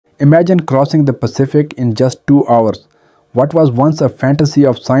Imagine crossing the Pacific in just 2 hours. What was once a fantasy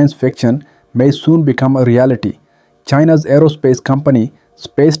of science fiction may soon become a reality. China's aerospace company,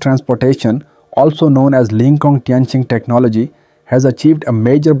 Space Transportation, also known as Lincoln Tianqing technology, has achieved a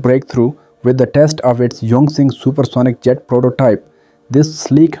major breakthrough with the test of its Yongxing supersonic jet prototype. This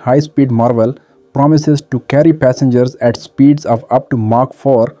sleek high-speed marvel promises to carry passengers at speeds of up to Mach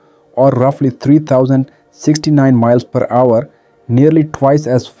 4 or roughly 3069 miles per hour, nearly twice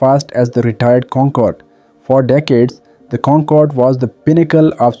as fast as the retired Concorde. For decades, the Concorde was the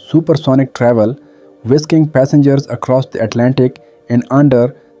pinnacle of supersonic travel, whisking passengers across the Atlantic in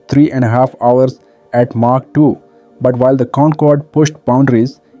under 3.5 hours at Mach 2. But while the Concorde pushed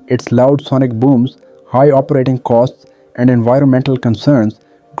boundaries, its loud sonic booms, high operating costs, and environmental concerns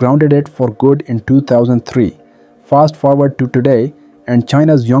grounded it for good in 2003. Fast forward to today, and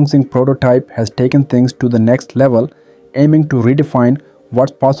China's Yongxing prototype has taken things to the next level, aiming to redefine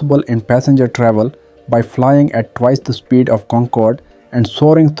what's possible in passenger travel by flying at twice the speed of Concorde and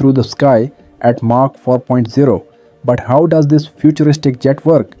soaring through the sky at Mach 4.0. But how does this futuristic jet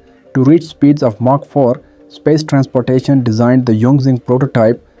work? To reach speeds of Mach 4, Space Transportation designed the Yongxing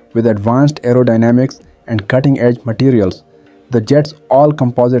prototype with advanced aerodynamics and cutting-edge materials. The jet's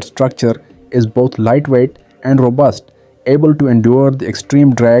all-composite structure is both lightweight and robust, able to endure the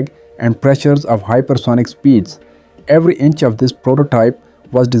extreme drag and pressures of hypersonic speeds. Every inch of this prototype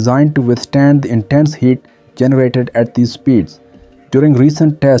was designed to withstand the intense heat generated at these speeds. During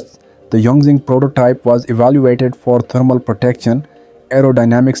recent tests, the Yongxing prototype was evaluated for thermal protection,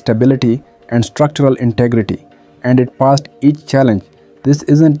 aerodynamic stability, and structural integrity, and it passed each challenge. This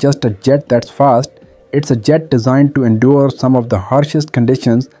isn't just a jet that's fast, it's a jet designed to endure some of the harshest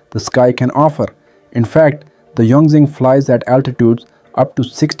conditions the sky can offer. In fact, the Yongxing flies at altitudes up to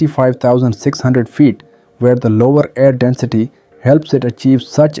 65,600 feet, where the lower air density helps it achieve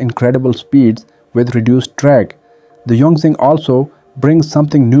such incredible speeds with reduced drag. The Yongxing also brings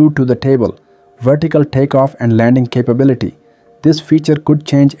something new to the table: vertical takeoff and landing capability. This feature could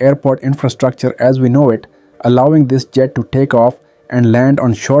change airport infrastructure as we know it, allowing this jet to take off and land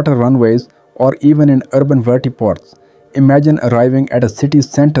on shorter runways or even in urban vertiports. Imagine arriving at a city's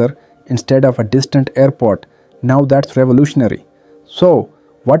center instead of a distant airport. Now that's revolutionary. So,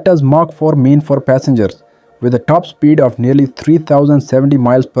 what does Mach 4 mean for passengers? With a top speed of nearly 3070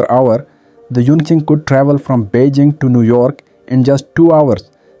 miles per hour, the Yongxing could travel from Beijing to New York in just 2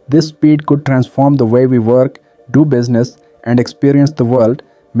 hours. This speed could transform the way we work, do business, and experience the world,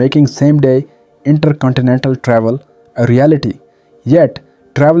 making same-day intercontinental travel a reality. Yet,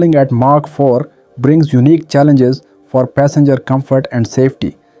 traveling at Mach 4 brings unique challenges for passenger comfort and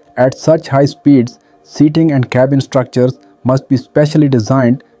safety. At such high speeds, seating and cabin structures must be specially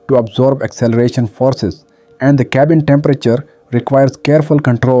designed to absorb acceleration forces, and the cabin temperature requires careful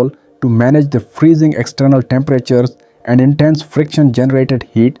control to manage the freezing external temperatures and intense friction-generated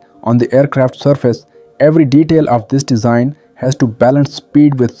heat on the aircraft surface. Every detail of this design has to balance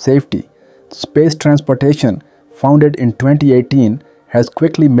speed with safety. Space Transportation, founded in 2018, has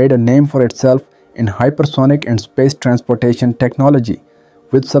quickly made a name for itself in hypersonic and space transportation technology.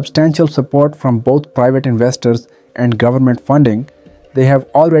 With substantial support from both private investors and government funding, they have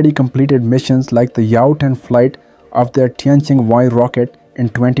already completed missions like the Yao-10 flight of their Tianqing-Y rocket in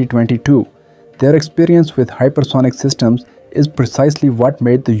 2022. Their experience with hypersonic systems is precisely what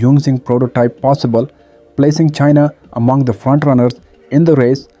made the Yongxing prototype possible, placing China among the frontrunners in the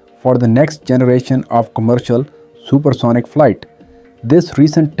race for the next generation of commercial supersonic flight. This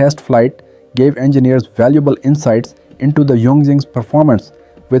recent test flight gave engineers valuable insights into the Yongxing's performance.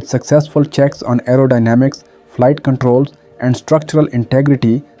 With successful checks on aerodynamics, flight controls, and structural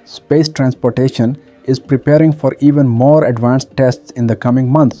integrity, Space Transportation is preparing for even more advanced tests in the coming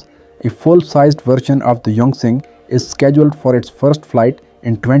months. A full-sized version of the Yongxing is scheduled for its first flight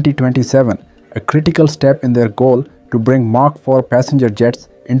in 2027, a critical step in their goal to bring Mach 4 passenger jets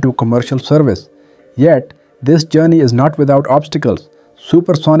into commercial service. Yet, this journey is not without obstacles.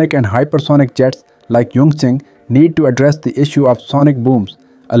 Supersonic and hypersonic jets like Yongxing need to address the issue of sonic booms,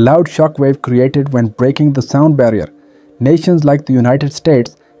 a loud shockwave created when breaking the sound barrier. Nations like the United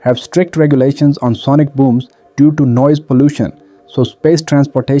States have strict regulations on sonic booms due to noise pollution, so space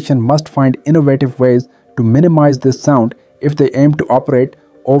transportation must find innovative ways to minimize this sound if they aim to operate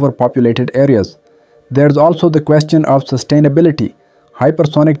over populated areas. There's also the question of sustainability.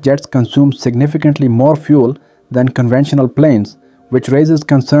 Hypersonic jets consume significantly more fuel than conventional planes, which raises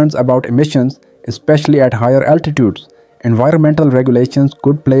concerns about emissions, especially at higher altitudes. Environmental regulations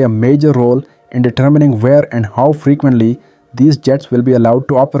could play a major role in determining where and how frequently these jets will be allowed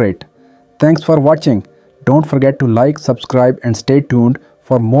to operate. Thanks for watching. Don't forget to like, subscribe, and stay tuned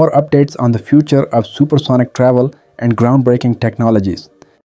for more updates on the future of supersonic travel and groundbreaking technologies.